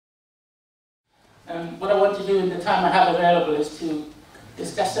What I want to do in the time I have available is to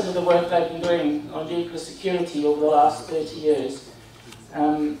discuss some of the work that I've been doing on nuclear security over the last 30 years.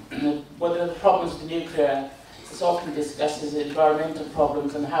 One of the problems with nuclear is often discussed as environmental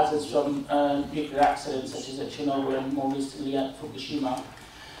problems and hazards from nuclear accidents, such as at Chernobyl and more recently at Fukushima.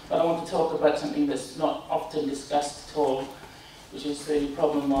 But I want to talk about something that's not often discussed at all, which is the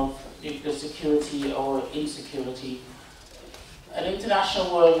problem of nuclear security or insecurity. An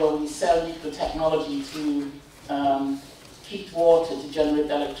international world where we sell nuclear technology to heat water to generate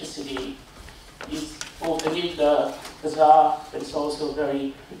electricity is both a nuclear bizarre, but it's also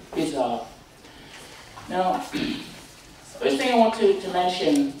very bizarre. Now, first thing I want to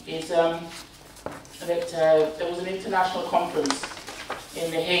mention is that there was an international conference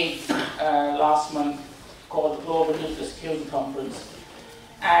in The Hague last month called the Global Nuclear Security Conference,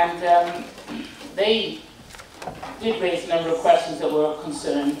 and they did raise a number of questions that were of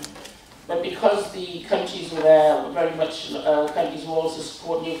concern, but because the countries were there were very much countries who also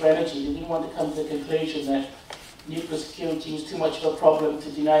support nuclear energy, they didn't want to come to the conclusion that nuclear security was too much of a problem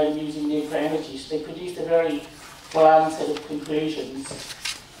to deny them using nuclear energy, so they produced a very bland set of conclusions.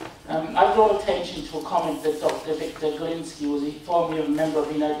 I draw attention to a comment that Dr. Victor Galinsky, who was formerly a member of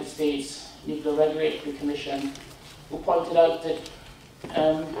the United States Nuclear Regulatory Commission, who pointed out that,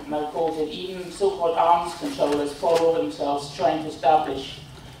 and I quoted, even so-called arms controllers fall over themselves trying to establish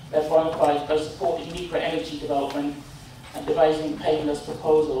their bona fides by supporting nuclear energy development and devising painless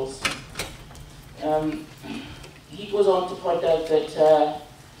proposals. He goes on to point out that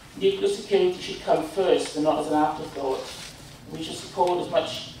nuclear security should come first and not as an afterthought. We should support as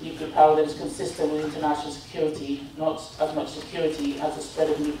much nuclear power that is consistent with international security, not as much security as the spread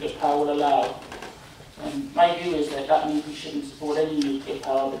of nuclear power will allow. And my view is that that means we shouldn't support any nuclear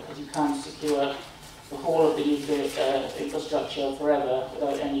power because you can't secure the whole of the nuclear infrastructure forever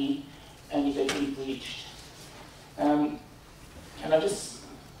without any being breached. And I'll just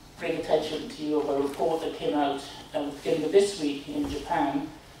bring attention to you of a report that came out at the beginning of this week in Japan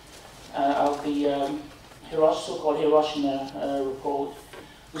of the so-called Hiroshima report,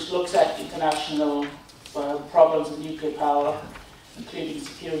 which looks at international problems with nuclear power, including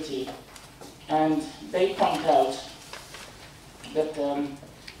security. And they point out that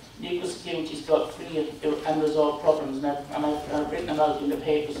nuclear security's got three unresolved problems, and I've written them out in the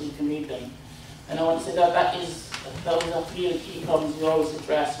paper so you can read them. And I want to say that those are three key problems you always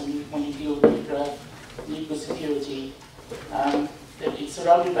address when you deal with nuclear security. It's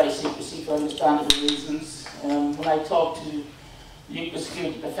surrounded by secrecy for understandable reasons. When I talk to nuclear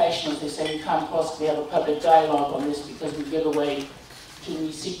security professionals, they say we can't possibly have a public dialogue on this because we give away too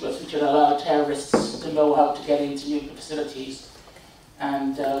many secrets which would allow terrorists to know how to get into nuclear facilities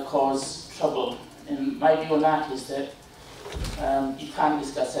and cause trouble. And my view on that is that you can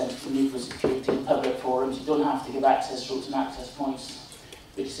discuss sensitive nuclear security in public forums. You don't have to give access routes and access points,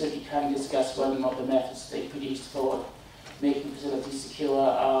 but you certainly can discuss whether or not the methods they produced for making facilities secure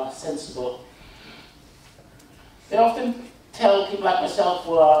are sensible. They often tell people like myself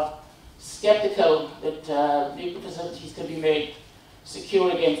who are skeptical that nuclear facilities can be made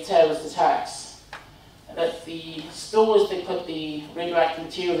secure against terrorist attacks, that the stores they put the radioactive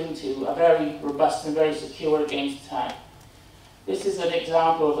material into are very robust and very secure against attack. This is an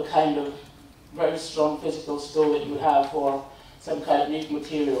example of a kind of very strong physical store that you would have for some kind of nuclear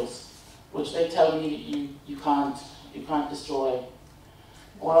materials, which they tell me you can't destroy.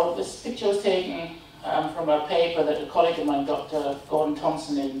 Well, this picture was taken from a paper that a colleague of mine, Dr. Gordon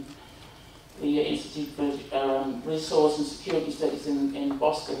Thompson, in the Institute for Resource and Security Studies in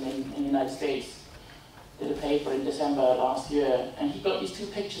Boston, in the United States, did a paper in December last year, and he got these two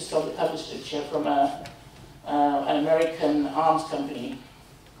pictures from the published literature from an American arms company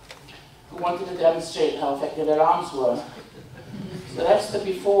who wanted to demonstrate how effective their arms were. So that's the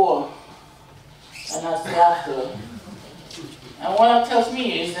before and that's the after. And what that tells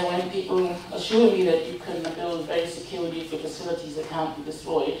me is that when people assure me that you can build very secure nuclear facilities that can't be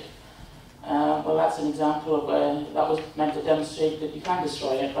destroyed, well, that's an example of where that was meant to demonstrate that you can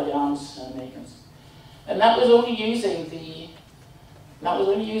destroy it by the arms makers. And that was only using the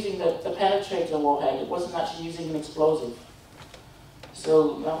penetrator warhead. It wasn't actually using an explosive.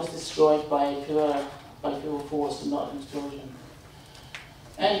 So that was destroyed by pure force and not an explosion.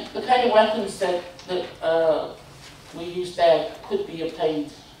 And the kind of weapons that we use there could be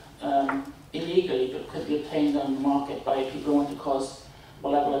obtained illegally, but could be obtained on the market by people who want to cause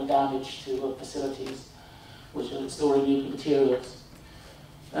malevolent damage to facilities which are storing nuclear materials.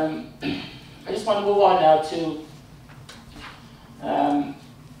 I just want to move on now to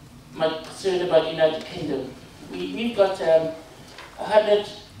my concern about the United Kingdom. We've got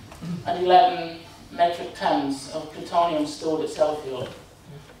 111 metric tons of plutonium stored at Sellafield.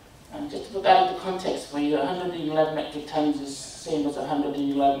 And just to put that into context for you, 111 metric tons is the same as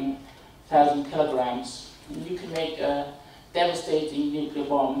 111,000 kilograms. And you can make a devastating nuclear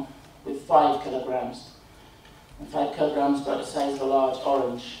bomb with 5 kilograms. And 5 kilograms is about the size of a large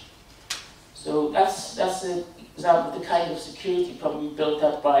orange. So that's an example of the kind of security probably built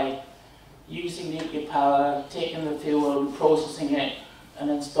up by using nuclear power, taking the fuel, reprocessing it, and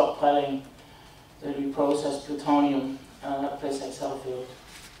then stockpiling the reprocessed plutonium at a place like Sellafield.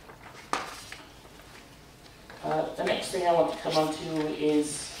 The next thing I want to come on to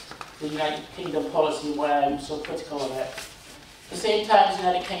is the United Kingdom policy, why I'm so critical of it. At the same time, the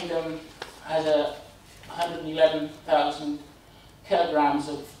United Kingdom has 111,000 kilograms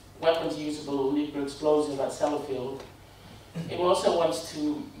of weapons-usable nuclear explosive at Sellafield. It also wants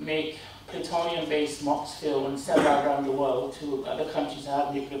to make plutonium-based MOX fuel and sell that around the world to other countries that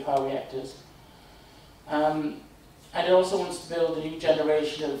have nuclear power reactors. And it also wants to build a new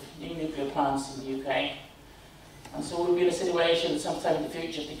generation of new nuclear plants in the UK. And so we'll be in a situation sometime in the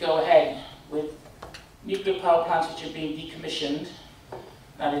future to go ahead with nuclear power plants which are being decommissioned,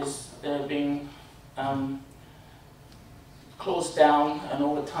 that is, they're being closed down, and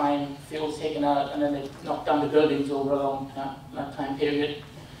over time fuel's taken out, and then they knock down the buildings over a long that time period.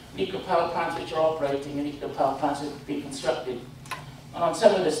 Nuclear power plants which are operating and nuclear power plants which are being constructed. And on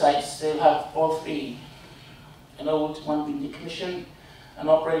some of the sites they'll have all three. An old one being decommissioned, an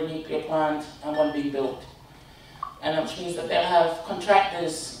operating nuclear plant, and one being built. And which means that they'll have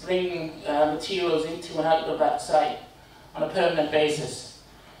contractors bring materials into and out of that site on a permanent basis.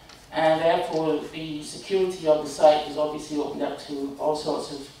 And therefore the security of the site is obviously opened up to all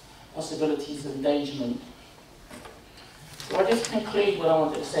sorts of possibilities of endangerment. So I'll just conclude what I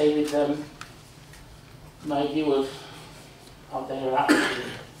wanted to say with my view of their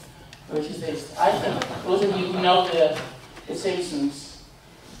attitude, which is this. I think those of you who know the Simpsons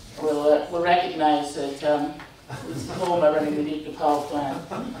will recognise that it's Homer running the nuclear power plant.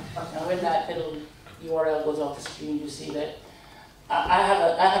 And when that little URL goes off the screen, you see that I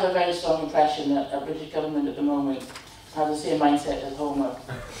have a very strong impression that the British government at the moment has the same mindset as Homer,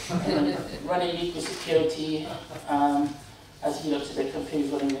 running nuclear security as he looks a bit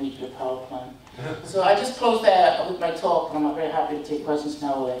confused running the nuclear power plant. So I just close there with my talk, and I'm very happy to take questions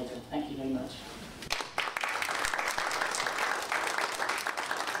now or later. Thank you very much.